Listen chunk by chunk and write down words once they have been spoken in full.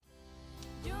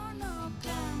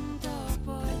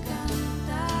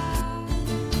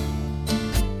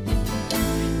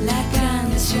La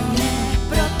canción es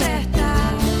protesta.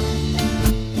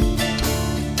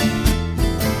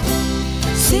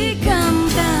 Si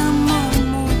cantamos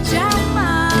mucha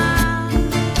más,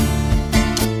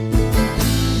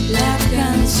 la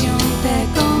canción te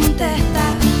contesta.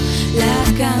 La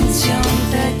canción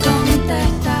te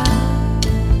contesta.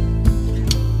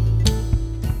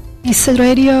 Eastside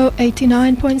Radio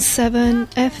 89.7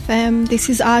 FM. This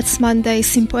is Arts Monday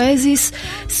Sympoesis,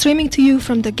 streaming to you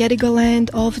from the Gadigal land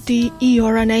of the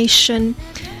Eora Nation.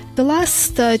 The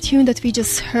last tune that we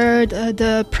just heard,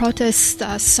 the protest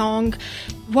song,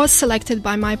 was selected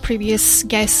by my previous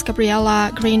guest,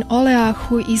 Gabriella Green-Olea,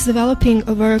 who is developing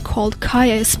a work called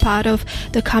Kaya as part of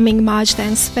the coming March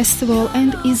Dance Festival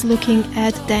and is looking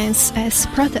at dance as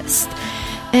protest.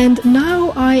 And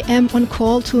now I am on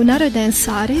call to another dance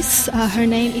artist. Her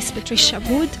name is Patricia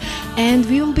Wood, and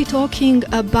we will be talking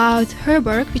about her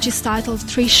work, which is titled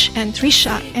Trish and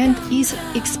Trisha, and is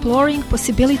exploring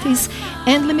possibilities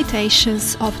and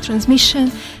limitations of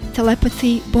transmission,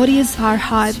 telepathy, body as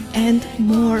archive, and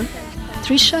more.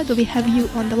 Trisha, do we have you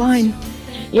on the line?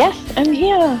 Yes, I'm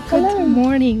here. Hello. Good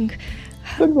morning.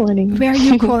 Good morning. Where are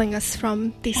you calling us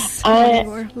from this morning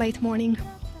or late morning?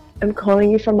 I'm calling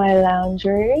you from my lounge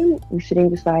room. I'm sitting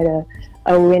beside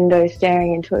a window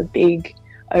staring into a big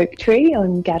oak tree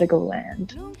on Gadigal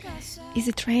land. Is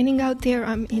it raining out there?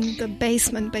 I'm in the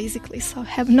basement basically, so I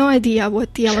have no idea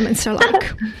what the elements are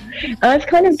like. It's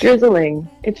kind of drizzling.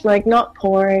 It's like not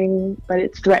pouring, but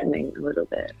it's threatening a little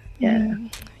bit. Yeah.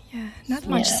 Yeah, not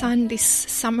much sun this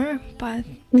summer, but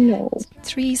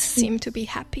trees seem to be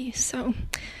happy, so...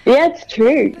 Yeah, it's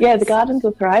true. Yeah, the gardens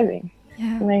are thriving.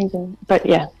 Yeah. Amazing. But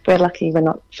yeah, we're lucky we're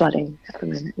not flooding at the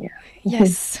moment, yeah.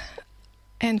 Yes.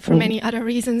 And for many other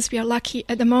reasons, we are lucky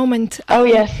at the moment. Oh,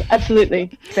 yes,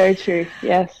 absolutely. Very true,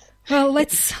 yes. Well,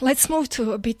 let's move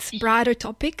to a bit broader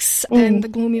topics than the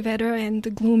gloomy weather and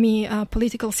the gloomy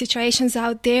political situations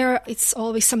out there. It's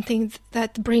always something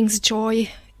that brings joy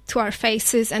to our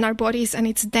faces and our bodies, and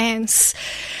it's dance.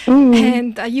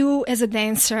 And you as a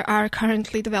dancer are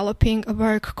currently developing a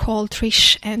work called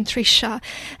Trish and Trisha.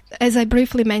 As I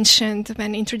briefly mentioned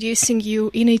when introducing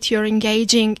you, in it you're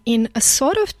engaging in a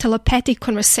sort of telepathic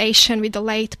conversation with the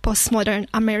late postmodern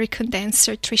American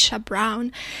dancer Trisha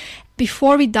Brown.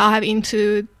 Before we dive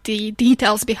into the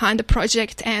details behind the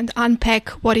project and unpack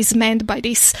what is meant by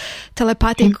this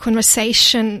telepathic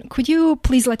conversation, could you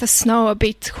please let us know a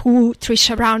bit who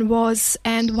Trisha Brown was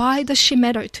and why does she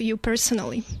matter to you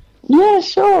personally? Yeah,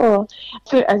 sure.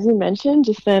 So as you mentioned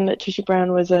just then, that Trisha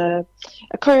Brown was a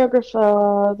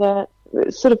choreographer that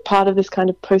was sort of part of this kind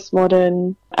of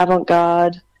postmodern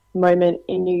avant-garde moment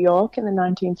in New York in the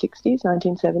 1960s,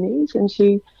 1970s, and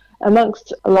she,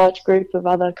 amongst a large group of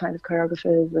other kind of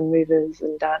choreographers and movers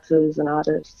and dancers and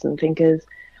artists and thinkers,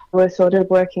 were sort of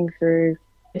working through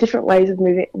different ways of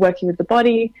working with the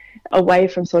body, away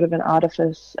from sort of an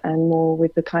artifice and more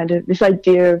with the kind of this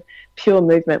idea of pure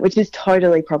movement, which is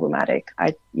totally problematic.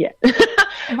 Why?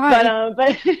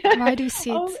 But Why do you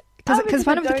see it? Because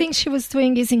one of the things she was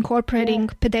doing is incorporating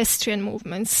pedestrian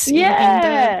movements in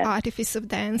the artifice of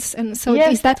dance. And so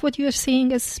is that what you're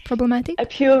seeing as problematic?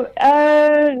 No,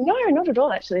 not at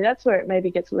all, actually. That's where it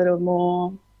maybe gets a little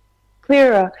more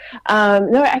clearer.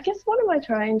 No, I guess what am I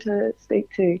trying to speak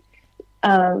to?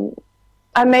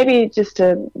 Maybe just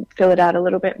to fill it out a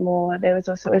little bit more, there was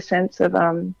also a sense of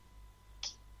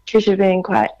Trisha being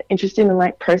quite interested in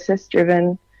like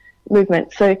process-driven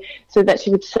movement, so that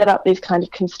she would set up these kind of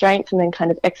constraints and then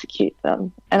kind of execute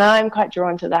them. And I'm quite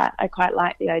drawn to that. I quite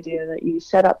like the idea that you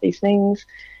set up these things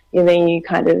and then you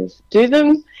kind of do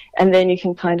them and then you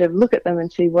can kind of look at them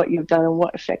and see what you've done and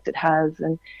what effect it has.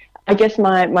 And I guess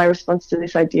my response to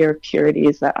this idea of purity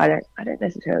is that I don't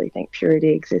necessarily think purity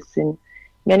exists in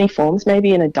many forms,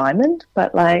 maybe in a diamond,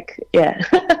 but like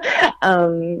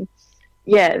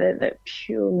that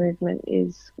pure movement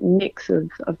is a mix of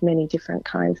many different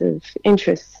kinds of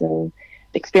interests and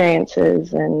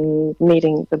experiences and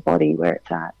meeting the body where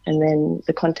it's at and then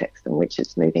the context in which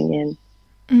it's moving in.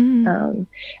 And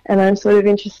I'm sort of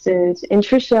interested in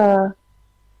Trisha.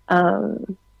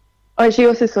 She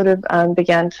also sort of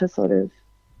began to sort of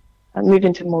move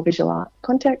into more visual art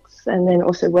contexts and then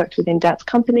also worked within dance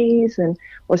companies and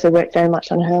also worked very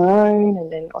much on her own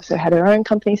and then also had her own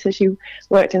company. So she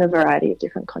worked in a variety of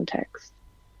different contexts.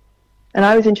 And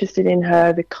I was interested in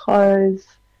her because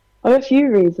of a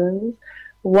few reasons.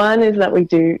 One is that we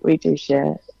do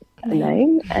share a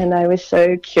name, and I was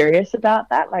so curious about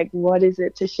that. Like, what is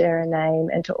it to share a name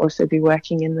and to also be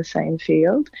working in the same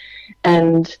field?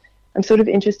 And I'm sort of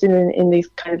interested in these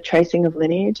kind of tracing of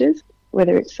lineages,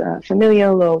 whether it's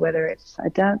familial or whether it's a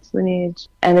dance lineage.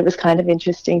 And it was kind of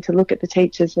interesting to look at the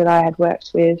teachers that I had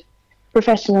worked with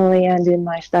professionally and in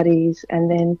my studies,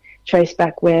 and then trace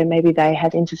back where maybe they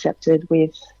had intercepted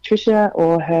with Trisha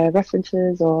or her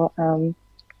references or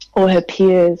her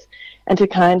peers, and to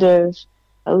kind of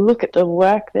look at the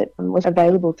work that was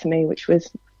available to me, which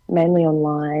was mainly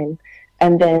online,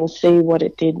 and then see what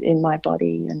it did in my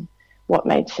body and what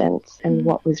made sense and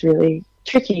what was really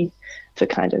tricky to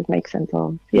kind of make sense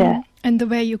of. Yeah. And the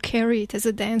way you carry it as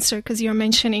a dancer, because you're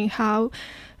mentioning how,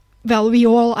 well, we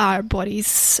all are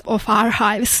bodies of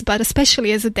archives, but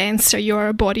especially as a dancer, you're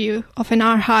a body of an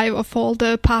archive of all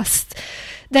the past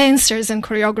dancers and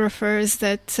choreographers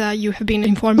that you have been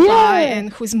informed by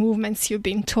and whose movements you've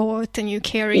been taught, and you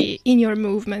carry in your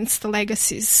movements the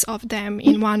legacies of them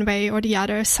in one way or the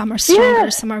other. Some are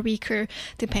stronger, some are weaker,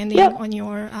 depending on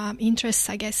your interests,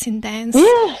 I guess, in dance.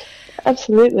 Yeah,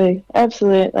 absolutely.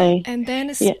 And then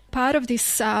as part of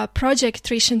this project,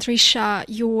 Trish and Trisha,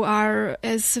 you are,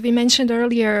 as we mentioned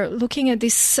earlier, looking at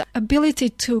this ability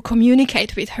to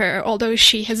communicate with her, although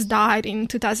she has died in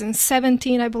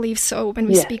 2017, I believe. So when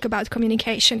we speak about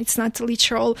communication, it's not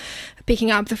literal picking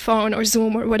up the phone or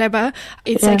Zoom or whatever.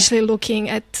 It's actually looking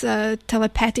at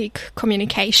telepathic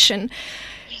communication.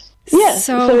 Yeah.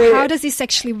 So how does this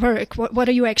actually work? What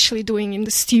are you actually doing in the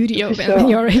studio when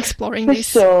you're exploring this?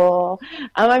 Sure.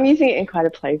 I'm using it in quite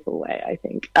a playful way, I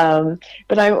think.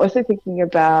 But I'm also thinking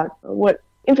about what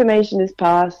information is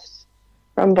passed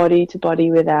from body to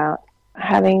body without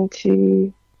having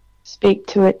to speak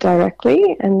to it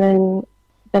directly. And then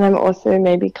I'm also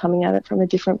maybe coming at it from a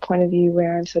different point of view,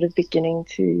 where I'm sort of beginning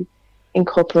to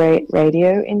incorporate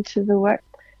radio into the work.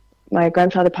 My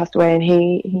grandfather passed away,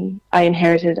 and I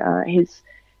inherited his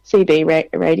CB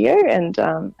radio, and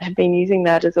have been using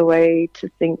that as a way to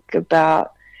think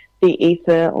about the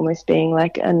ether almost being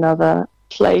like another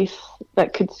place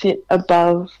that could sit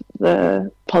above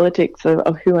the politics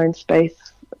of who owns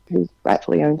space, who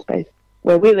rightfully owns space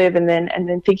where we live, and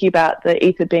then thinking about the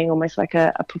ether being almost like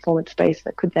a performance space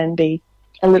that could then be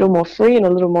a little more free and a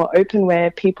little more open,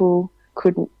 where people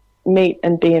could meet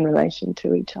and be in relation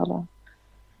to each other.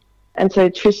 And so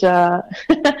Trisha,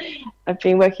 I've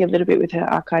been working a little bit with her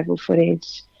archival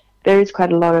footage. There is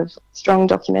quite a lot of strong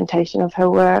documentation of her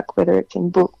work, whether it's in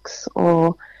books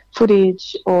or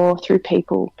footage or through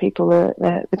people.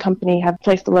 The company have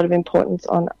placed a lot of importance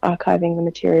on archiving the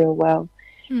material well.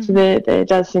 So there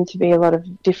does seem to be a lot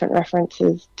of different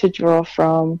references to draw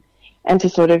from, and to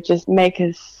sort of just make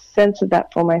a sense of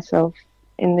that for myself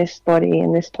in this body,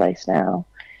 in this place now,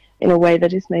 in a way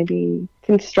that is maybe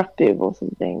constructive or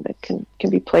something that can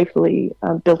be playfully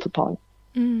built upon.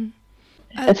 And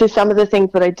so some of the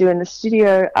things that I do in the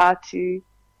studio are to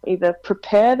either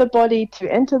prepare the body to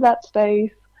enter that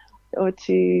space, or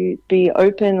to be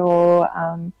open or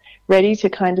ready to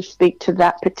kind of speak to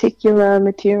that particular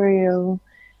material,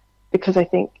 because I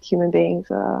think human beings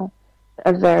are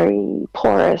very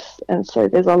porous, and so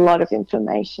there's a lot of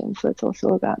information. So it's also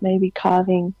about maybe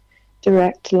carving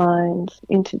direct lines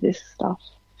into this stuff.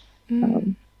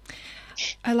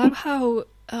 I love how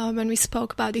when we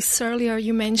spoke about this earlier,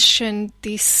 you mentioned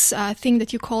this thing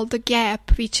that you call the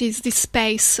gap, which is the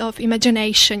space of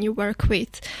imagination you work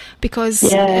with. Because,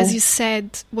 as you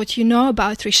said, what you know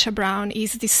about Trisha Brown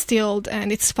is distilled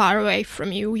and it's far away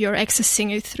from you. You're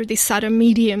accessing it through these other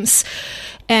mediums.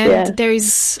 And there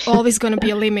is always going to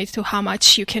be a limit to how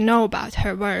much you can know about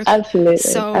her work.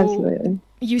 Absolutely.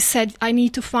 You said, I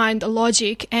need to find a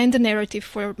logic and a narrative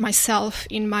for myself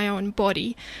in my own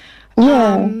body.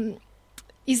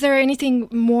 Is there anything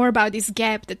more about this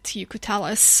gap that you could tell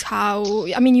us?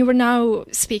 You were now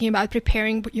speaking about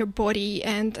preparing your body,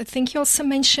 and I think you also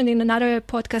mentioned in another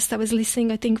podcast I was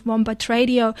listening, I think Wombat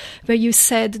Radio, where you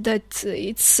said that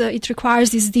it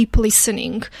requires this deep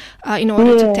listening in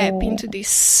order to tap into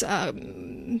this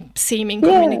seeming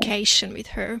communication with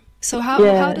her. So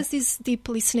how does this deep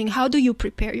listening, how do you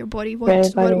prepare your body?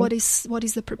 What is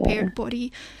the prepared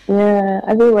body? Yeah,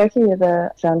 I've been working with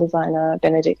a sound designer,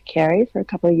 Benedict Carey, for a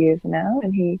couple of years now,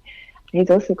 and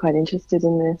he's also quite interested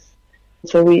in this.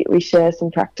 So we share some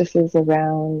practices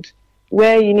around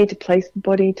where you need to place the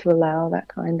body to allow that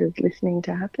kind of listening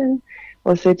to happen.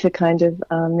 Also to kind of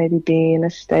maybe be in a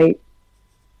state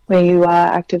where you are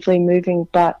actively moving,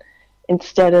 but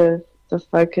instead of the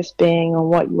focus being on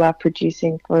what you are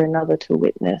producing for another to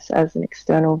witness as an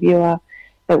external viewer,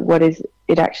 but what is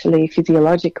it actually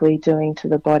physiologically doing to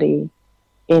the body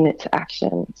in its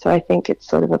action. So I think it's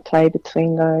sort of a play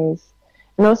between those,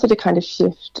 and also to kind of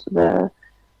shift the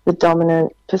the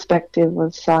dominant perspective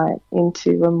of sight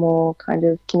into a more kind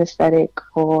of kinesthetic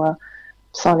or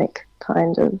sonic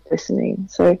kind of listening.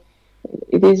 So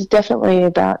it is definitely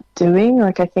about doing.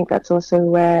 Like, I think that's also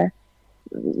where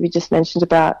we just mentioned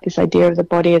about this idea of the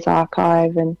body as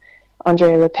archive, and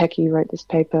Andrea Lepecki wrote this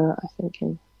paper, I think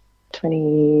in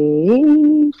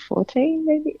 2014,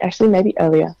 maybe? Actually, maybe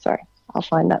earlier. Sorry, I'll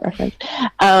find that reference.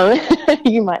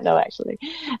 You might know, actually.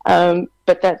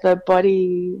 But that the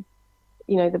body,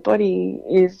 the body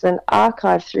is an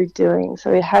archive through doing.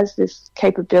 So it has this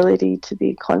capability to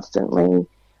be constantly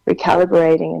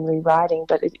recalibrating and rewriting,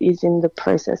 but it is in the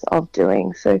process of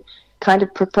doing. So kind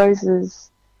of proposes,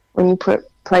 when you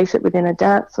place it within a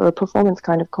dance or a performance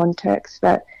kind of context,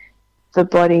 that the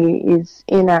body is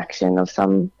in action of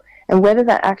some, and whether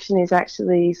that action is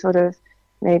actually sort of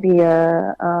maybe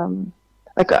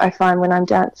like I find when I'm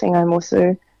dancing, I'm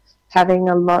also having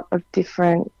a lot of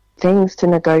different things to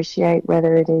negotiate,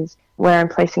 whether it is where I'm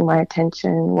placing my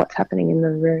attention, what's happening in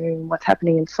the room, what's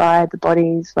happening inside the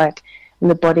bodies, like, and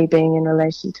the body being in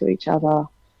relation to each other,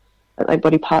 like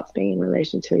body parts being in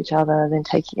relation to each other, then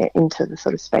taking it into the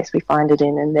sort of space we find it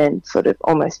in, and then sort of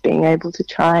almost being able to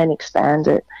try and expand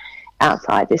it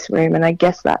outside this room. And I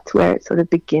guess that's where it sort of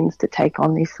begins to take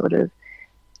on this sort of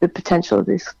the potential of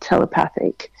this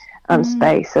telepathic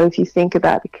space. So if you think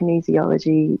about the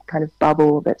kinesiology kind of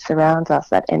bubble that surrounds us,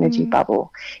 that energy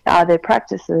bubble, are there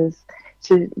practices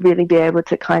to really be able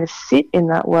to kind of sit in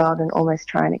that world and almost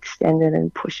try and extend it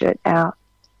and push it out?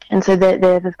 And so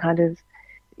they're the kind of,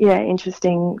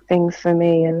 interesting things for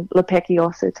me. And Lepecki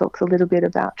also talks a little bit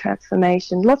about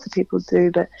transformation. Lots of people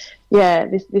do, but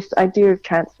this idea of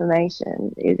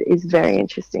transformation is very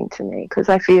interesting to me, because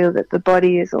I feel that the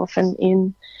body is often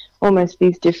in almost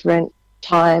these different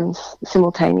times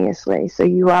simultaneously. So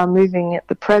you are moving at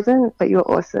the present, but you're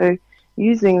also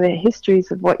using the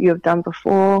histories of what you have done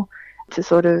before to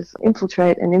sort of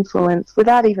infiltrate and influence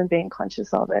without even being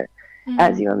conscious of it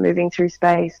as you're moving through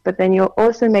space. But then you're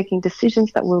also making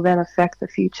decisions that will then affect the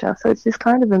future. So it's this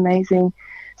kind of amazing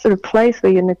sort of place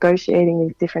where you're negotiating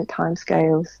these different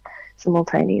timescales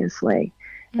simultaneously.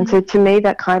 And so to me,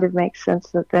 that kind of makes sense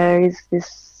that there is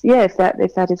this, if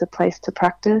that is a place to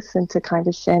practice and to kind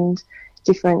of send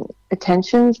different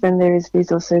attentions, then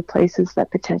there's also places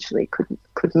that potentially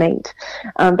could meet.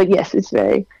 But yes, it's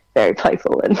very, very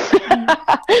playful. And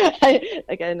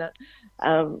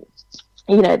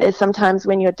there's sometimes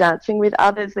when you're dancing with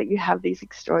others that you have these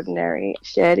extraordinary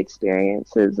shared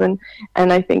experiences. And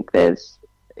I think there's,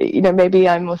 maybe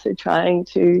I'm also trying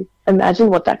to imagine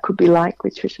what that could be like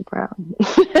with Trisha Brown.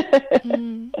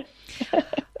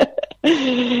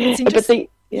 It's interesting.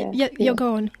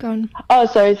 Go on. Oh,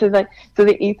 sorry. So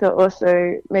the ether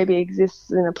also maybe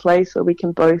exists in a place where we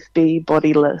can both be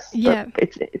bodiless. Yeah. But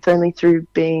it's only through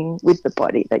being with the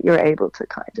body that you're able to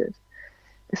kind of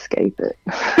escape it.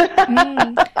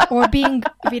 Or being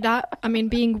without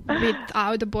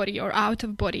the body or out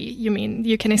of body. You mean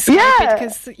you can escape it?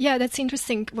 Because that's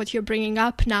interesting. What you're bringing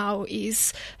up now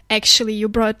is actually you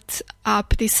brought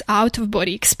up these out of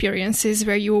body experiences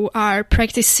where you are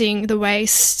practicing the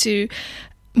ways to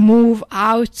move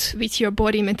out with your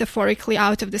body, metaphorically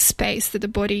out of the space that the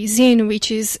body is in,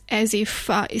 which is as if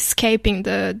escaping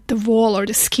the wall or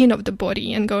the skin of the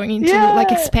body and going into like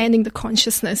expanding the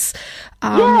consciousness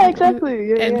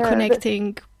exactly. and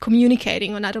connecting,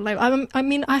 communicating on another level.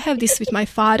 I have this with my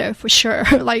father for sure,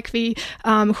 like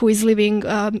who is living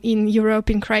in Europe,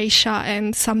 in Croatia,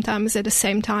 and sometimes at the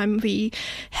same time we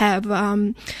have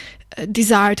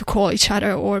desire to call each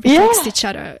other or we text each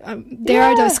other. There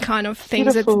are those kind of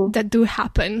things that do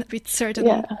happen with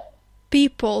certain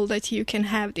people, that you can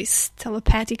have this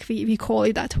telepathic, we call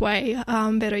it that way,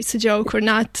 whether it's a joke or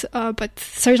not, but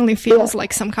certainly feels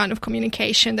like some kind of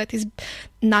communication that is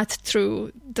not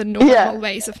through the normal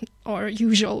ways of or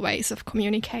usual ways of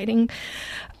communicating.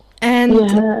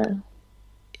 And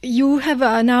you have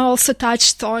now also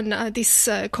touched on this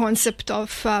concept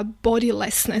of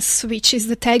bodilessness, which is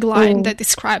the tagline that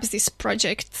describes this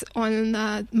project on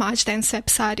March Dance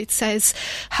website. It says,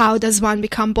 "How does one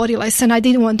become bodiless?" And I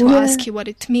didn't want to ask you what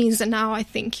it means, and now I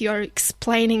think you're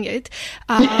explaining it.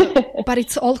 But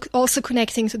it's also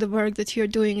connecting to the work that you're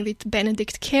doing with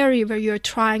Benedict Carey, where you're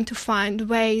trying to find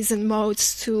ways and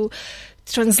modes to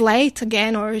translate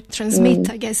again or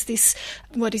transmit, I guess, this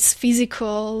what is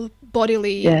physical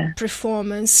bodily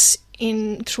performance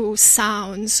through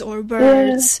sounds or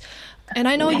words. And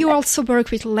I know you also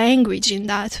work with language in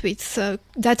that, with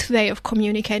that way of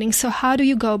communicating. So how do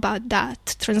you go about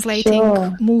that,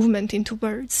 translating movement into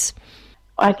words?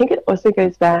 I think it also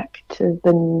goes back to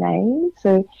the name.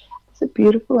 So it's a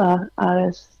beautiful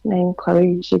artist named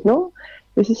Chloe Chignon,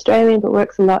 who's Australian but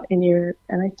works a lot in Europe,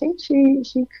 and I think she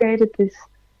created this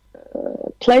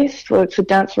place for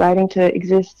dance writing to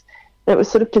exist that was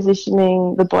sort of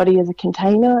positioning the body as a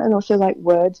container, and also like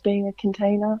words being a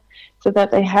container, so that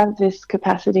they have this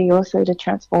capacity also to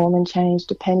transform and change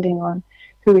depending on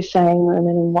who is saying them and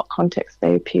in what context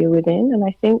they appear within. And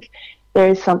I think there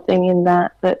is something in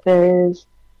that there is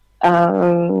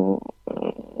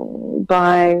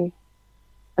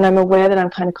and I'm aware that I'm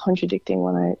kind of contradicting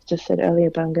what I just said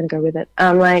earlier, but I'm going to go with it.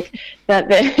 Like that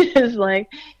there is like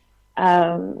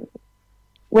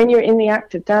when you're in the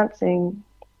act of dancing,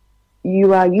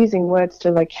 you are using words to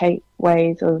locate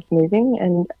ways of moving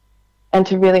and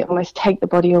to really almost take the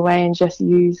body away and just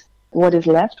use what is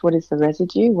left, what is the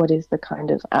residue, what is the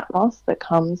kind of atmos that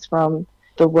comes from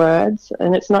the words.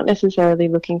 And it's not necessarily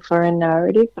looking for a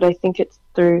narrative, but I think it's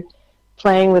through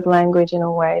playing with language in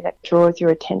a way that draws your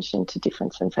attention to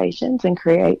different sensations and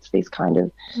creates these kind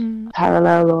of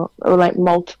parallel or like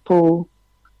multiples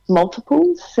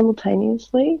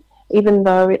simultaneously, even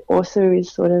though it also is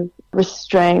sort of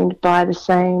restrained by the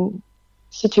same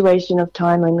situation of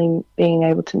time only being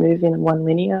able to move in one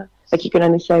linear. Like you can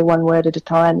only say one word at a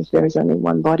time if there is only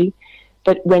one body.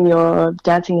 But when you're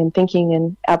dancing and thinking,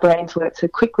 and our brains work so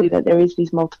quickly that there is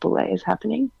these multiple layers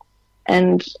happening.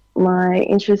 And my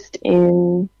interest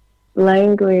in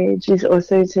language is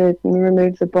also to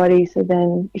remove the body. So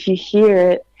then if you hear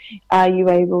it, are you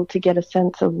able to get a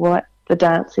sense of what the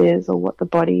dance is or what the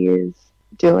body is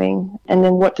doing? And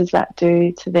then what does that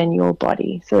do to then your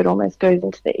body? So it almost goes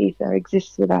into the ether,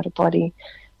 exists without a body,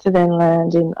 to then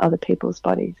land in other people's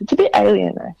bodies. It's a bit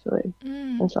alien, actually,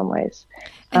 in some ways.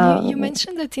 And you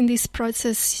mentioned that in this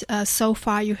process so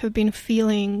far you have been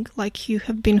feeling like you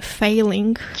have been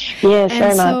failing. Yes, and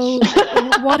very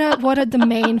much. what are the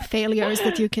main failures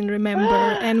that you can remember?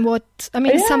 And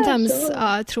sometimes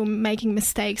through making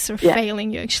mistakes or failing,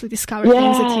 you actually discover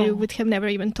things that you would have never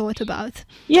even thought about.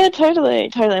 Yeah,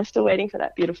 totally. I'm still waiting for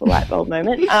that beautiful light bulb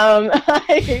moment.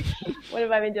 What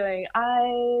have I been doing?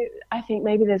 I think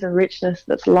maybe there's a richness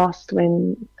that's lost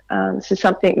when so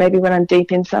something, maybe when I'm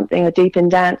deep in something or deep in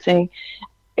dancing,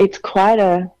 it's quite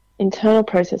a internal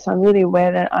process. I'm really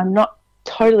aware that I'm not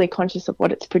totally conscious of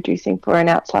what it's producing for an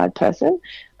outside person.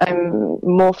 I'm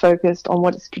more focused on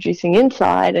what it's producing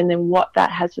inside, and then what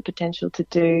that has the potential to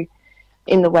do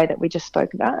in the way that we just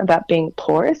spoke about being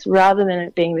porous, rather than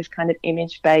it being this kind of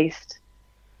image-based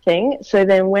thing. So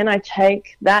then when I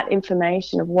take that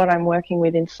information of what I'm working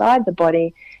with inside the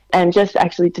body and just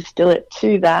actually distill it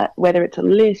to that, whether it's a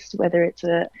list, whether it's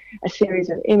a series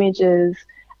of images,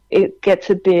 it gets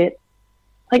a bit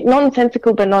like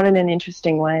nonsensical, but not in an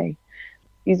interesting way.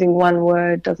 Using one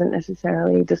word doesn't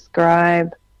necessarily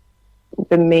describe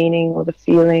the meaning or the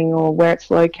feeling or where it's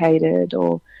located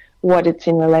or what it's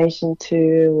in relation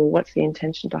to or what's the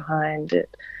intention behind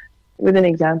it. With an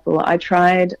example,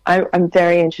 I'm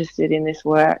very interested in this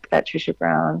work that Trisha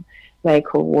Brown made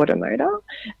called Water Motor,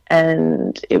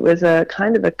 and it was a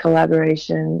kind of a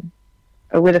collaboration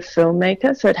with a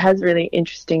filmmaker, so it has really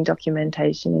interesting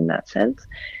documentation in that sense,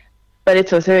 but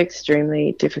it's also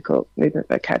extremely difficult movement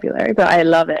vocabulary, but I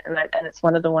love it, and it's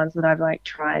one of the ones that I've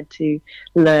tried to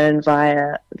learn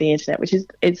via the internet, which is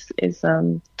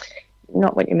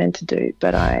not what you're meant to do,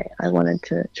 but I wanted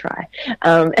to try.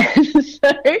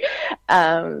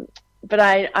 But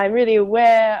I'm really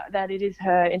aware that it is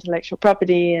her intellectual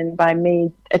property, and by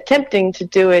me attempting to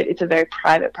do it, it's a very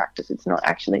private practice. It's not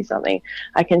actually something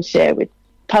I can share with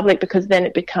public, because then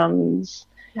it becomes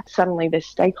suddenly there's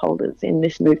stakeholders in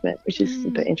this movement, which is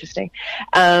super interesting.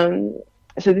 So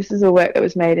this is a work that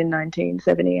was made in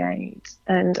 1978.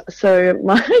 And so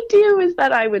my idea was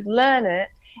that I would learn it,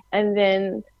 and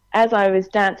then as I was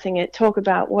dancing it, talk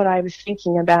about what I was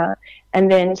thinking about,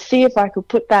 and then see if I could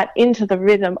put that into the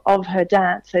rhythm of her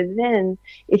dance. So then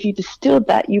if you distilled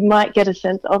that, you might get a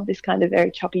sense of this kind of very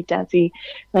choppy, dancey,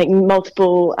 like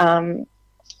multiple,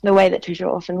 the way that Trisha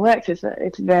often works is that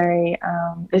it's very,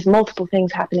 there's multiple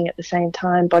things happening at the same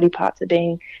time. Body parts are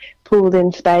being pulled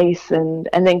in space and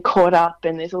then caught up,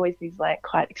 and there's always these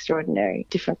quite extraordinary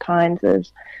different kinds of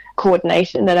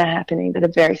coordination that are happening that are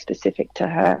very specific to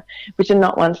her, which are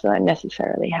not ones that I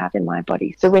necessarily have in my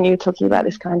body. So when you're talking about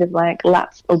this kind of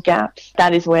lapse or gaps,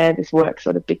 that is where this work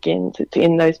sort of begins. It's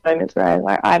in those moments where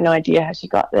I have no idea how she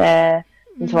got there.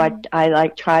 And so I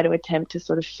try to attempt to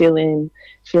sort of fill in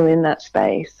that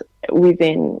space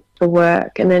within the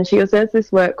work. And then she also has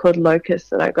this work called Locus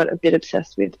that I got a bit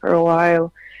obsessed with for a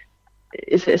while.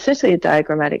 It's essentially a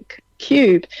diagrammatic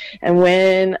cube, and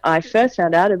when I first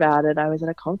found out about it, I was at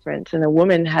a conference and a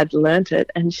woman had learnt it,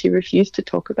 and she refused to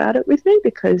talk about it with me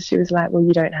because she was like, well,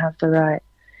 you don't have the right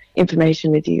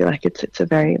information with you. Like it's a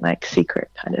very like secret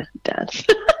kind of dance.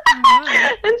 Wow.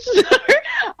 And so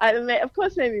of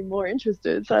course made me more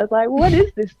interested. So I was like, what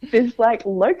is this like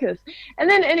locus? And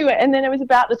then it was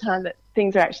about the time that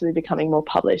things are actually becoming more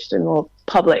published and more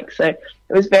public. So it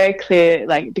was very clear,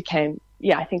 like it became,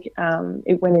 I think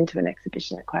it went into an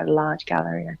exhibition at quite a large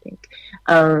gallery, I think.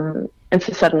 And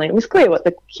so suddenly it was clear what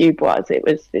the cube was. It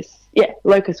was this,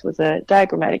 locus was a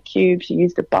diagrammatic cube. She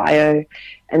used a bio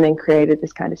and then created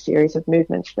this kind of series of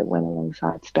movements that went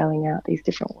alongside spelling out these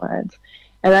different words.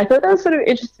 And I thought that was sort of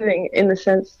interesting in the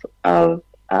sense of,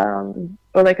 I'm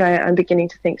beginning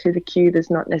to think through the cube as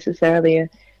not necessarily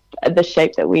the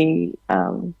shape that we,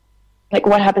 like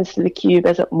what happens to the cube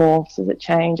as it morphs, as it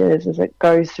changes, as it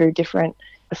goes through different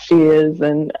spheres,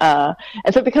 and so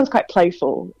it becomes quite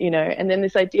playful, and then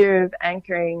this idea of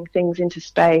anchoring things into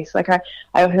space. Like I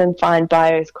often find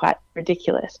bios quite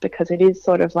ridiculous because it is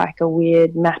sort of like a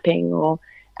weird mapping or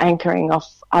anchoring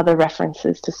off other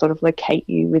references to sort of locate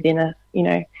you within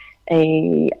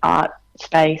a art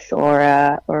space or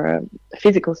a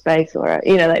physical space, or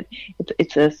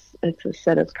it's a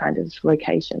set of kind of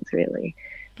locations, really.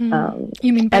 You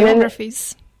mean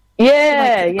biographies?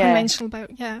 Conventional bio.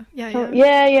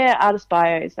 Artist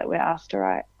bios that we're asked to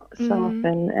write so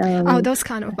often. Those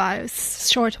kind of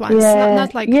bios, short ones,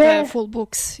 not like the full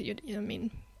books. You mean?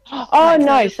 Oh,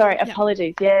 no, sorry,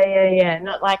 apologies.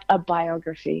 Not like a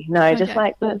biography. No, just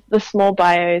like the small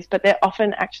bios, but they're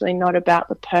often actually not about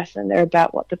the person. They're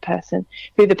about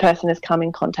who the person has come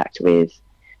in contact with,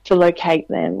 to locate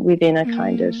them within a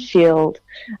kind of field,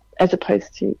 as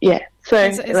opposed to, So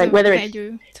it's whether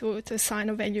value, to assign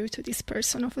a value to this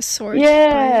person of a sort.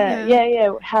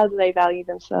 How do they value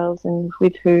themselves, and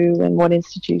with who, and what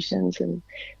institutions, and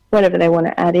whatever they want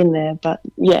to add in there. But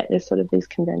there's sort of these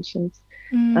conventions.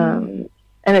 And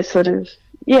it's sort of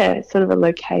a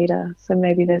locator. So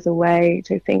maybe there's a way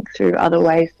to think through other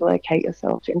ways to locate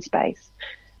yourself in space.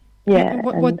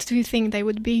 What do you think they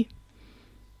would be?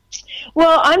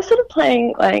 Well, I'm sort of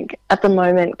playing, like, at the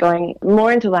moment, going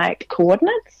more into, like,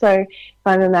 coordinates. So if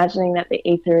I'm imagining that the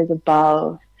ether is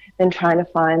above, then trying to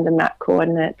find the map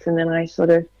coordinates, and then I sort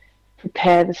of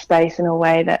prepare the space in a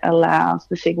way that allows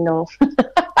the signal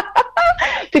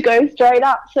to go straight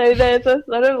up. So there's a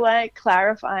sort of like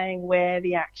clarifying where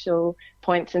the actual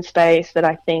points in space that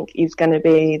I think is going to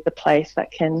be the place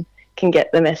that can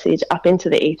get the message up into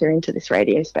the ether, into this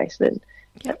radio space that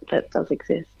does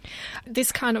exist.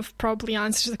 This kind of probably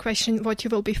answers the question what you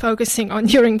will be focusing on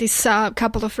during this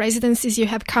couple of residencies you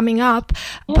have coming up.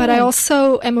 But I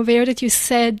also am aware that you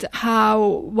said how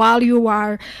while you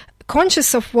are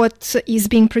conscious of what is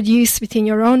being produced within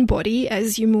your own body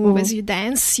as you move, as you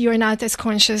dance, you're not as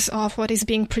conscious of what is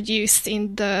being produced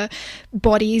in the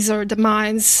bodies or the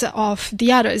minds of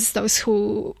the others, those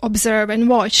who observe and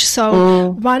watch.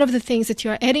 So one of the things that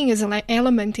you're adding as an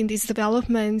element in this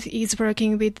development is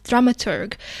working with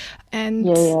dramaturg. And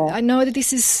I know that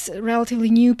this is a relatively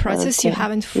new process. You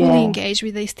haven't fully engaged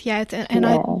with this yet. And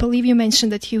I believe you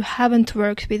mentioned that you haven't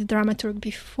worked with dramaturg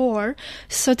before.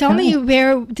 So tell me,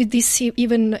 where did this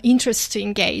even interest to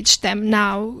engage them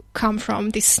now come from,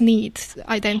 this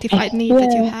identified need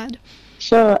that you had?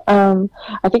 Sure.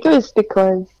 I think it was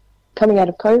because coming out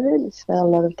of COVID, I spent a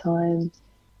lot of time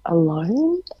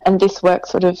alone. And this work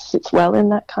sort of sits well in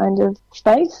that kind of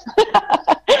space.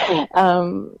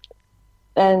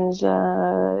 And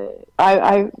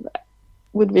I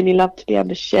would really love to be able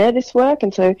to share this work.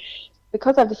 And so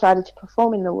because I've decided to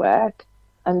perform in the work,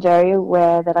 I'm very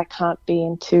aware that I can't be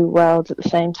in two worlds at the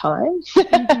same time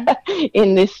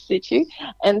in this situ.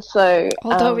 And so...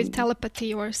 Although with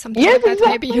telepathy or something like that,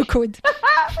 maybe you could.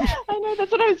 I know,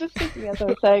 that's what I was just thinking as I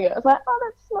was saying it. I was like,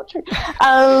 that's not true.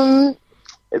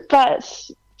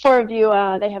 But for a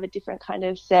viewer, they have a different kind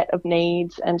of set of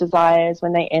needs and desires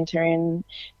when they enter into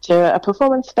a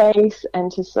performance space,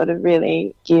 and to sort of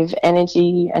really give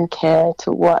energy and care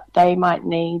to what they might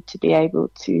need to be able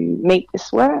to meet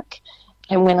this work.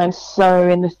 And when I'm so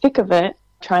in the thick of it,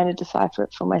 trying to decipher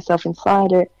it for myself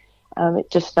inside it,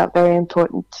 it just felt very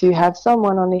important to have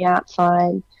someone on the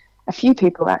outside, a few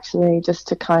people actually, just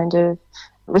to kind of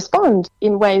respond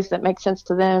in ways that make sense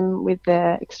to them with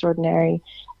their extraordinary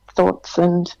thoughts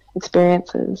and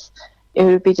experiences. It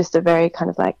would be just a very kind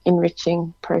of like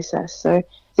enriching process. So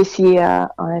this year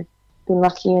I've been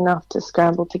lucky enough to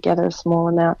scramble together a small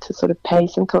amount to sort of pay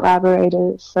some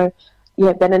collaborators. So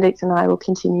Benedict and I will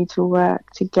continue to work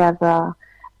together,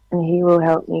 and he will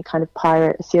help me kind of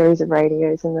pirate a series of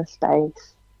radios in the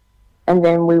space. And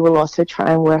then we will also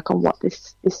try and work on what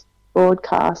this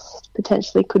broadcast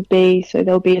potentially could be. So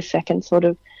there'll be a second sort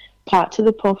of part to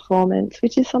the performance,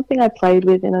 which is something I played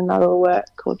with in another work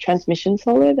called Transmission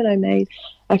Solo that I made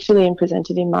actually and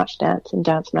presented in March Dance and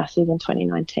Dance Massive in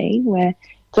 2019, where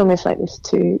it's almost like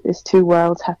there's two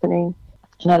worlds happening.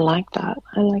 And I like that.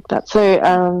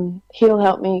 So he'll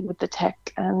help me with the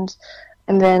tech, and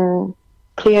then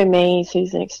Cleo Mees,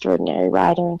 who's an extraordinary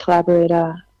writer and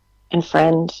collaborator and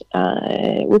friend,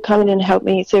 will come in and help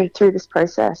me. So through this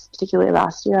process, particularly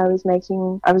last year, I was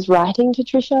writing to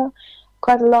Trisha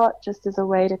quite a lot, just as a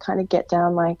way to kind of get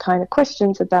down my kind of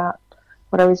questions about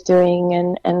what I was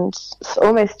doing, and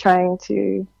almost trying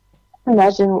to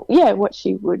imagine, what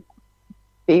she would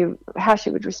be, how she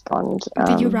would respond.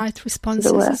 Did you write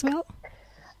responses as well?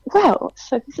 Well,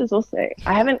 so this is also,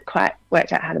 I haven't quite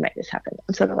worked out how to make this happen.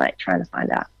 I'm sort of like trying to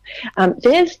find out.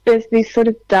 There's these sort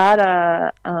of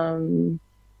data,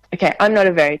 okay, I'm not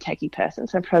a very techie person,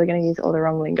 so I'm probably going to use all the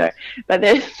wrong lingo, but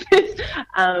there's this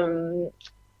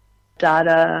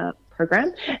data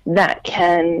program that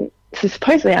can, so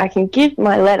supposedly I can give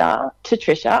my letter to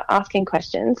Trisha asking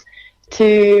questions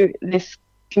to this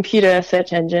computer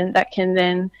search engine that can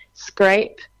then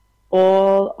scrape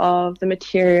all of the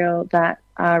material that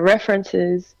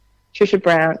references Trisha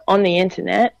Brown on the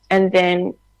internet, and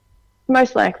then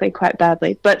most likely quite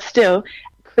badly, but still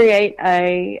create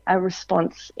a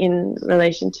response in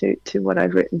relation to what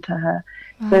I've written to her.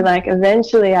 Wow. So like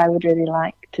eventually I would really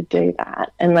like to do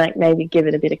that and like maybe give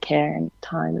it a bit of care and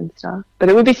time and stuff. But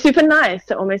it would be super nice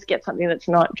to almost get something that's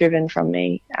not driven from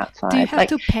me outside. Do you have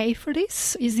to pay for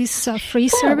this? Is this a free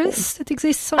service that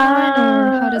exists online,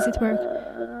 or how does it work?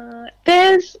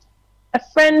 There's a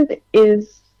friend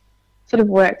sort of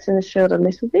works in this field a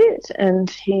little bit, and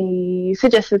he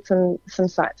suggested some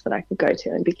sites that I could go to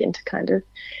and begin to kind of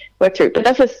work through. But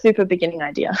that's a super beginning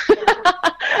idea.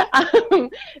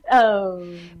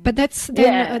 But that's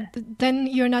then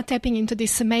you're not tapping into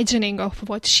this imagining of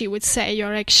what she would say.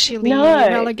 You're actually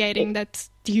relegating that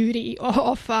duty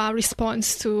of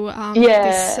response to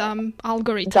this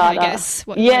algorithm, data. I guess.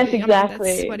 Exactly.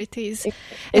 That's what it is.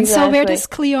 And so where does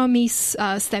Cleo Mees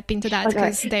step into that?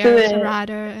 Because they're a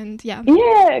writer and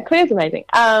Yeah, Cleo's amazing.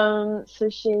 So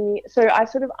I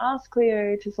sort of asked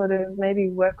Cleo to sort of maybe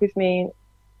work with me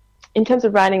in terms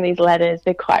of writing these letters.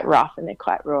 They're quite rough and they're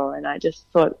quite raw, and I just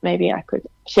thought maybe I could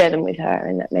share them with her,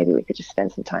 and that maybe we could just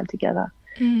spend some time together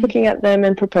looking at them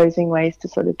and proposing ways to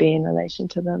sort of be in relation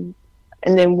to them,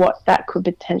 and then what that could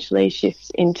potentially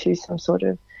shift into some sort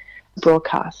of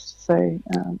broadcast. So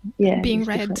being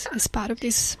read as part of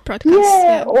this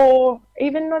broadcast, or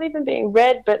even not even being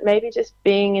read, but maybe just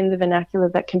being in the vernacular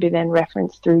that can be then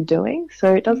referenced through doing.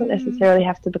 So it doesn't necessarily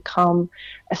have to become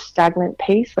a stagnant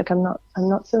piece. Like I'm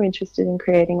not so interested in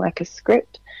creating like a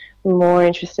script. I'm more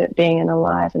interested in being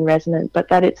alive and resonant, but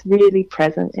that it's really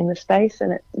present in the space,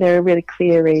 and there are really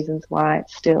clear reasons why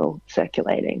it's still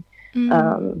circulating.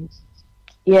 And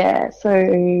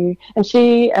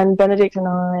she and Benedict and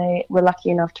I were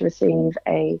lucky enough to receive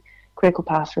a critical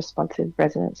path responsive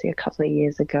residency a couple of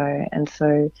years ago, and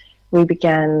so we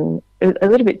began a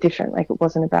little bit different. Like it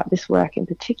wasn't about this work in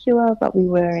particular, but we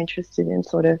were interested in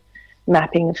sort of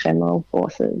mapping ephemeral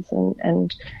forces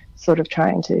and sort of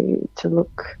trying to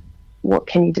look what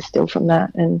can you distill from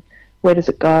that and where does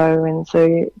it go. And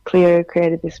so Cleo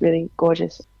created this really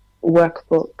gorgeous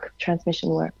transmission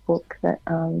workbook that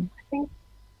I think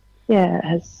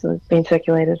has sort of been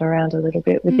circulated around a little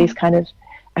bit with these kind of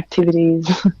activities,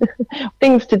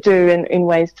 things to do in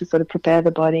ways to sort of prepare the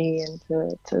body and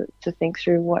to think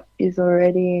through what is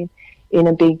already in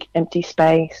a big empty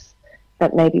space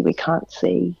that maybe we can't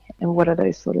see, and what are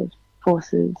those sort of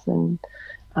forces and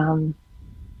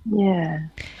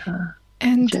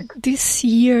And this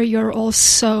year you're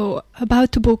also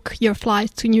about to book your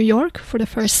flight to New York for the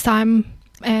first time.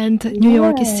 And New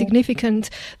York is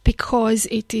significant because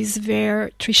it is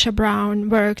where Trisha Brown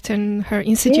worked and her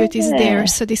institute is there.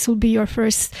 So this will be your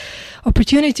first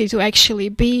opportunity to actually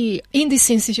be in this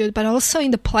institute, but also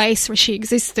in the place where she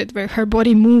existed, where her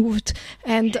body moved.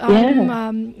 And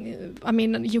I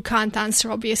mean, you can't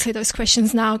answer obviously those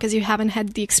questions now because you haven't had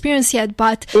the experience yet.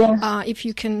 But if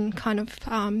you can kind of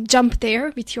jump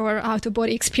there with your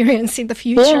out-of-body experience in the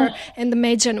future and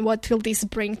imagine what will this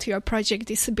bring to your project,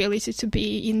 this ability to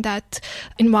be in that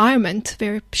environment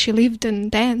where she lived and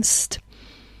danced.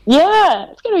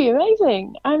 It's going to be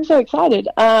amazing. I'm so excited.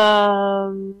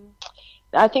 I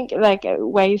think like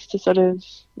ways to sort of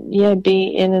be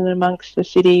in and amongst the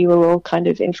city will all kind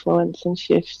of influence and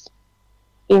shift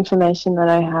the information that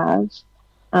I have.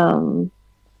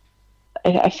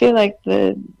 I feel like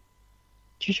the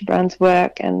Trisha Brown's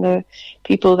work and the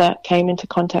people that came into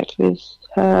contact with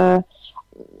her,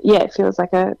 it feels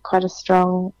like quite a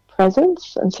strong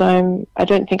presence, and so I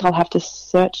don't think I'll have to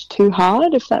search too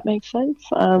hard, if that makes sense.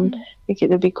 I think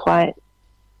it'll be quite,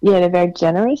 they're very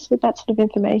generous with that sort of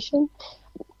information.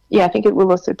 I think it will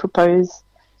also propose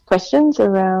questions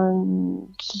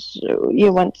around,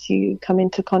 once you come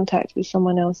into contact with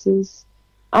someone else's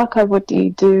archive, what do you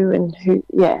do, and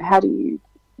how do you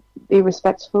be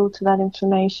respectful to that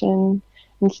information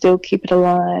and still keep it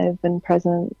alive and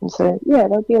present. And so,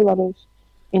 there'll be a lot of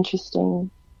interesting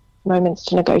moments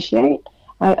to negotiate.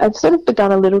 I've sort of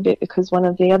begun a little bit because one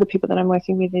of the other people that I'm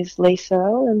working with is Lee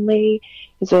Searle, and Lee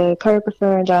is a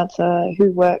choreographer and dancer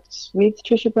who worked with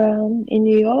Trisha Brown in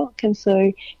New York, and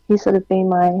so he's sort of been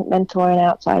my mentor and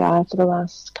outside eye for the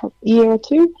last year or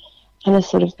two, and has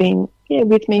sort of been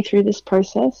with me through this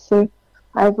process. So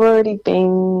I've already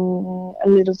been a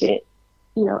little bit,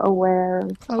 aware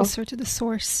closer to the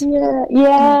source. And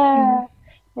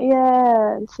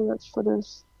so that's sort of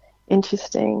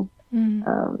interesting.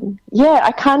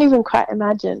 I can't even quite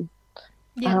imagine.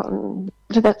 But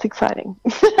that's exciting.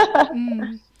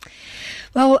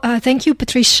 Well, thank you,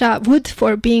 Patricia Wood,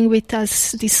 for being with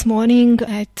us this morning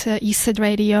at ESAD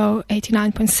Radio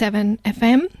 89.7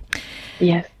 FM.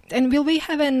 Yes. And will we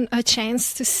have a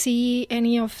chance to see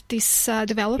any of this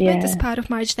development as part of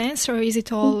March Dance, or is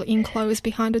it all enclosed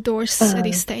behind the doors at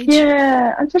this stage?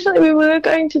 Yeah, unfortunately we were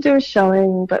going to do a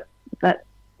showing, but that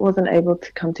wasn't able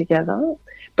to come together.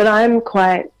 But I'm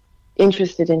quite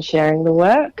interested in sharing the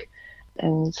work,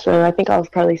 and so I think I'll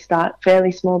probably start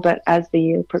fairly small, but as the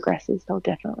year progresses there'll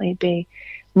definitely be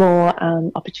more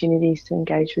opportunities to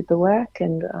engage with the work,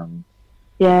 and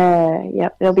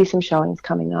there'll be some showings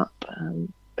coming up.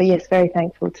 But yes, very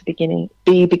thankful to be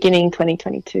beginning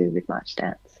 2022 with March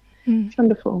Dance. It's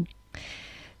wonderful.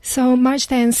 So March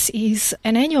Dance is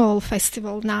an annual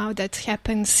festival now that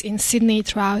happens in Sydney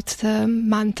throughout the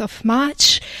month of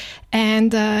March.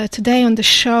 And today on the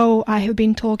show, I have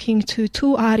been talking to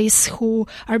two artists who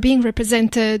are being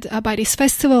represented by this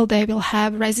festival. They will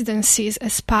have residencies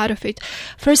as part of it.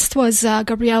 First was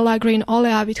Gabriella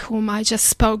Green-Olea, with whom I just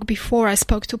spoke before. I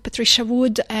spoke to Patricia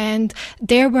Wood, and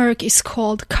their work is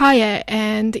called Kaye,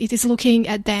 and it is looking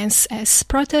at dance as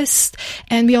protest.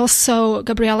 And we also,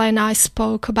 Gabriella and I,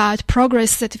 spoke about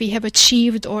progress that we have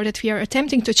achieved or that we are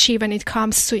attempting to achieve when it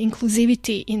comes to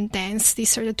inclusivity in dance.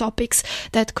 These are the topics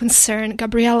that concern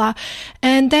Gabriella.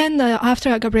 And then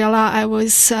after Gabriella, I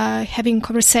was having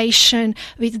conversation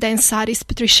with dance artist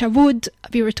Patricia Wood.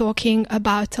 We were talking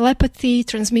about telepathy,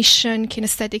 transmission,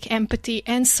 kinesthetic empathy,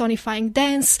 and sonifying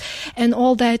dance, and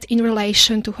all that in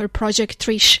relation to her project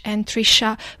Trish and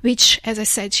Trisha, which, as I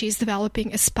said, she is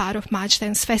developing as part of March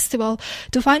Dance Festival.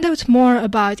 To find out more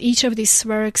about each of these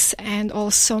works and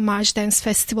also March Dance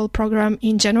Festival program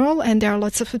in general, and there are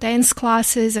lots of dance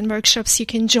classes and workshops you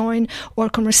can join or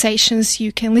conversations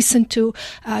you can listen to,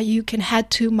 you can head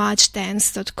to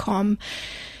marchdance.com.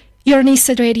 You're on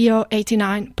ESAD Radio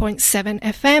 89.7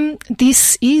 FM.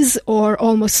 This is, or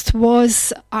almost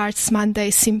was, Arts Monday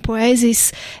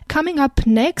Sympoesis. Coming up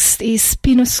next is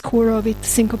Pino Scuro with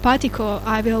Syncopatico.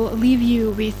 I will leave you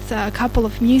with a couple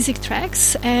of music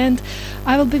tracks, and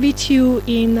I will be with you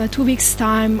in 2 weeks'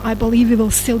 time. I believe we will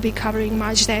still be covering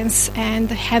March Dance and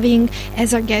having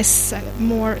as our guests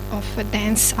more of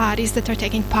dance artists that are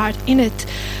taking part in it.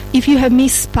 If you have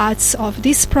missed parts of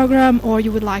this program or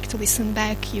you would like to listen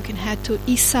back, you can head to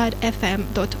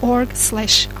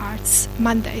esadfm.org/Arts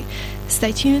Monday.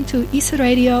 Stay tuned to ESAD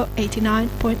Radio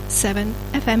 89.7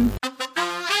 FM.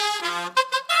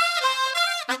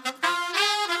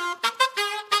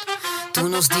 Tú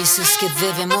nos dices que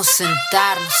debemos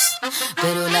sentarnos,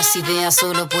 pero las ideas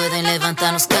solo pueden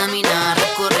levantarnos, caminar,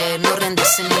 recorrer, no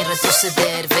rendirse ni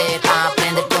retroceder, ver